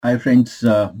Hi friends,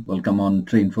 welcome on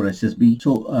Train for SSB.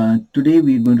 So today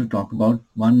we're going to talk about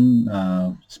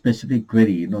one specific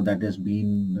query, that has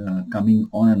been coming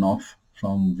on and off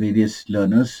from various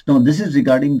learners. Now this is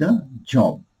regarding the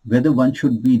job, whether one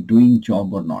should be doing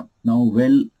job or not. Now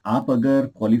well, आप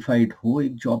अगर qualified हो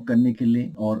एक job करने के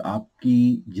लिए और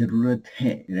आपकी जरूरत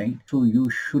है, right? So you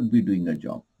should be doing a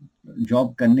job.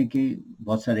 Job करने के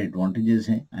बहुत सारे एडवांटेजेस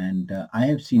हैं and I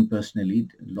have seen personally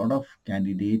lot of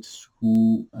candidates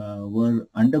who were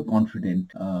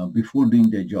underconfident before doing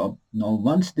their job. Now,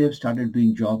 once they've started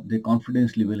doing job, their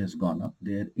confidence level has gone up.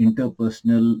 Their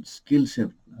interpersonal skills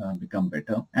have become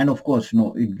better. And of course,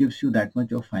 it gives you that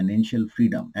much of financial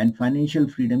freedom. And financial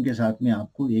freedom के साथ में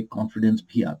आपको एक confidence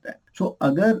भी आता है. So,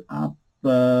 अगर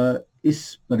आप इस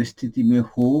परिस्थिति में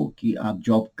हो कि आप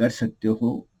जॉब कर सकते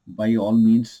हो, by all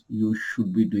means you should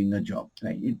be doing a job,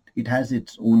 right? It has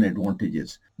its own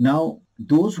advantages. Now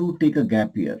those who take a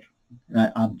gap year,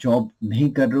 आप जॉब नहीं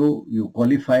कर रहे हो, you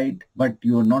qualified but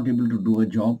you are not able to do a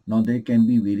job. Now there can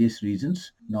be various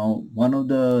reasons. Now one of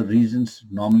the reasons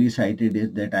normally cited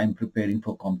is that I'm preparing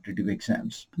for competitive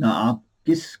exams. Now आप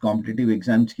किस competitive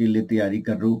exams के लिए तैयारी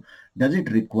कर रहे हो? Does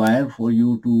it require for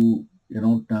you to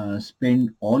spend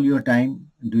all your time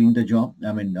doing the job,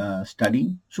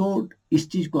 studying? So इस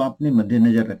चीज को आपने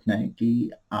मद्देनजर रखना है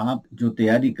कि आप जो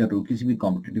तैयारी कर रहे हो किसी भी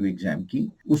कॉम्पिटिटिव एग्जाम की,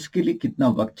 उसके लिए कितना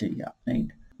वक्त चाहिए,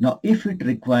 right? Now if it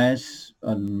requires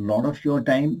a lot of your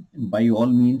time, by all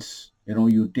means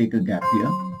you take a gap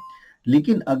year.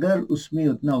 लेकिन अगर उसमें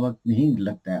उतना वक्त नहीं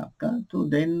लगता है आपका, तो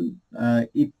then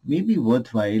it may be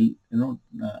worthwhile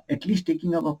at least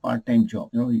taking up a part time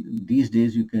job. These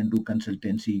days you can do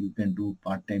consultancy, you can do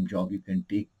part time job, you can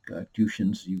take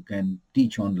tuitions, you can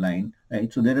teach online,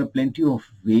 right? So there are plenty of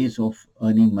ways of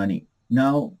earning money.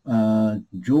 Now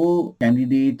जो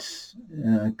candidates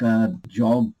का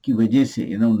job की वजह से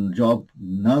job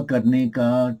न करने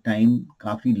का time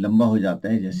काफी लंबा हो जाता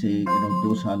है, जैसे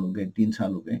 2 साल हो गए, 3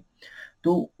 साल हो गए,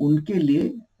 तो उनके लिए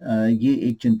ये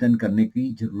एक चिंतन करने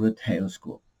की जरूरत है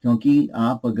उसको, क्योंकि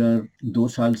आप अगर 2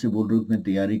 साल से बोल रहे हो मैं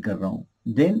तैयारी कर रहा हूँ,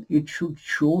 then it should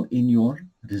show in your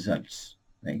results,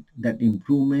 right? That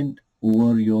improvement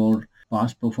over your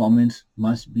past performance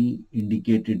must be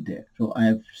indicated there. So I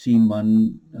have seen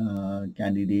one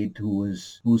candidate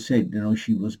who said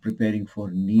she was preparing for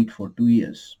NEET for 2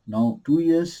 years. Now 2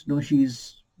 years,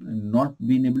 she's not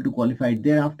been able to qualify.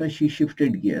 Thereafter she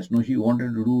shifted gears. She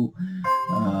wanted to do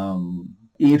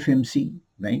AFMC,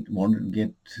 right? Wanted to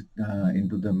get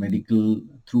into the medical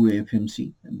through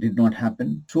AFMC. Did not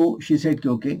happen. So she said,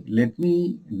 okay, let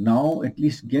me now at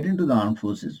least get into the armed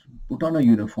forces, put on a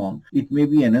uniform. It may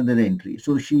be another entry.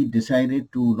 So she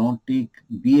decided to not take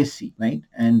BSc, right?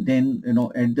 And then,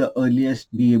 at the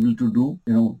earliest be able to do,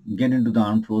 get into the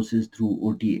armed forces through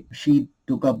OTA. She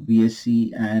took up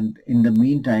BSc, and in the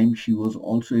meantime she was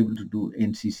also able to do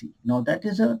NCC. Now that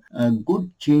is a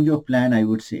good change of plan, I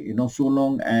would say. So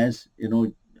long as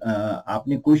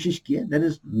आपने कोशिश किया, there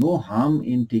is no harm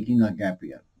in taking a gap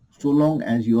year, so long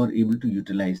as you are able to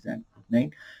utilize that,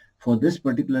 right? For this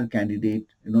particular candidate,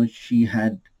 she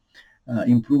had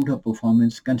improved her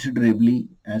performance considerably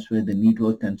as far as the NEET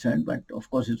was concerned, but of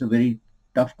course it's a very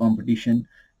tough competition.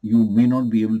 You may not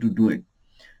be able to do it.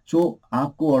 So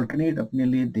आपको alternate अपने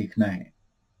लिए देखना है.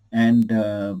 And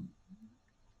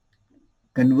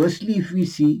conversely, if we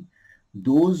see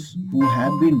those who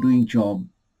have been doing job,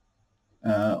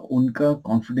 उनका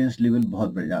confidence level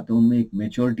बहुत बढ़ जाता है, उनमें एक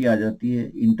मेच्योरिटी आ जाती है,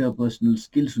 इंटरपर्सनल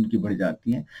स्किल्स उनकी बढ़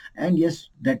जाती हैं, and yes,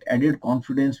 that added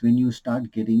confidence when you start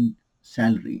getting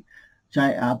salary,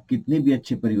 चाहे आप कितने भी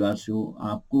अच्छे परिवार से हो,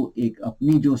 आपको एक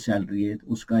अपनी जो सैलरी है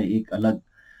उसका एक अलग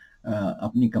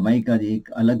अपनी कमाई का एक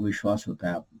अलग विश्वास होता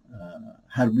है. आप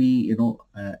हर भी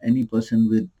any person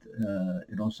with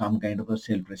some kind of a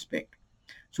self respect.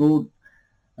 So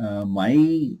my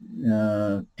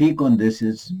take on this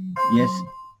is, yes,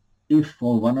 if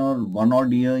for one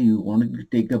odd year you wanted to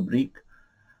take a break,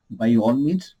 by all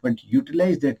means, but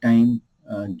utilize that time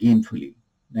gainfully,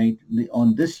 right?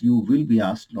 On this you will be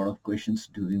asked a lot of questions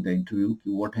during the interview.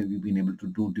 What have you been able to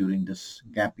do during this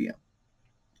gap year?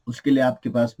 उसके लिए आपके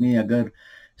पास में अगर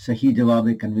सही जवाब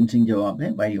है, convincing जवाब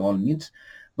है, by all means,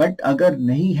 but अगर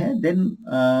नहीं है,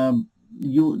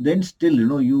 then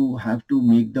still you have to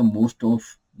make the most of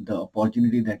the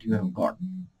opportunity that you have got.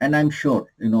 And I'm sure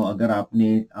अगर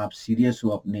आप सीरियस हो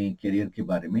अपने करियर के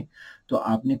बारे में, तो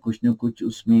आपने कुछ न कुछ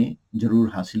उसमें जरूर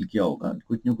हासिल किया होगा,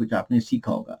 कुछ न कुछ आपने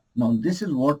सीखा होगा. Now this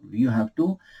is what you have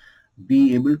to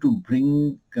be able to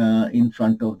bring in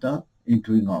front of the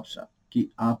interviewing officer, कि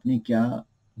आपने क्या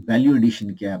वैल्यू एडिशन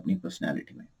किया है अपनी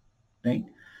पर्सनैलिटी में, राइट?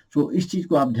 सो इस चीज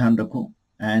को आप ध्यान रखो.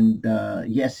 And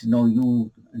yes,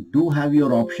 you do have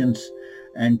your options,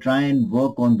 and try and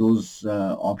work on those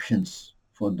options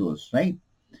for those, right?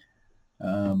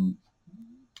 um,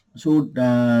 so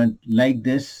like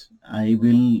this, I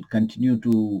will continue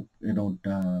to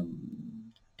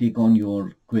take on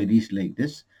your queries like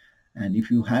this. And if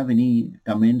you have any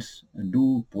comments,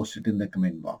 do post it in the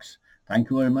comment box. Thank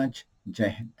you very much. Jai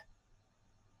Hind.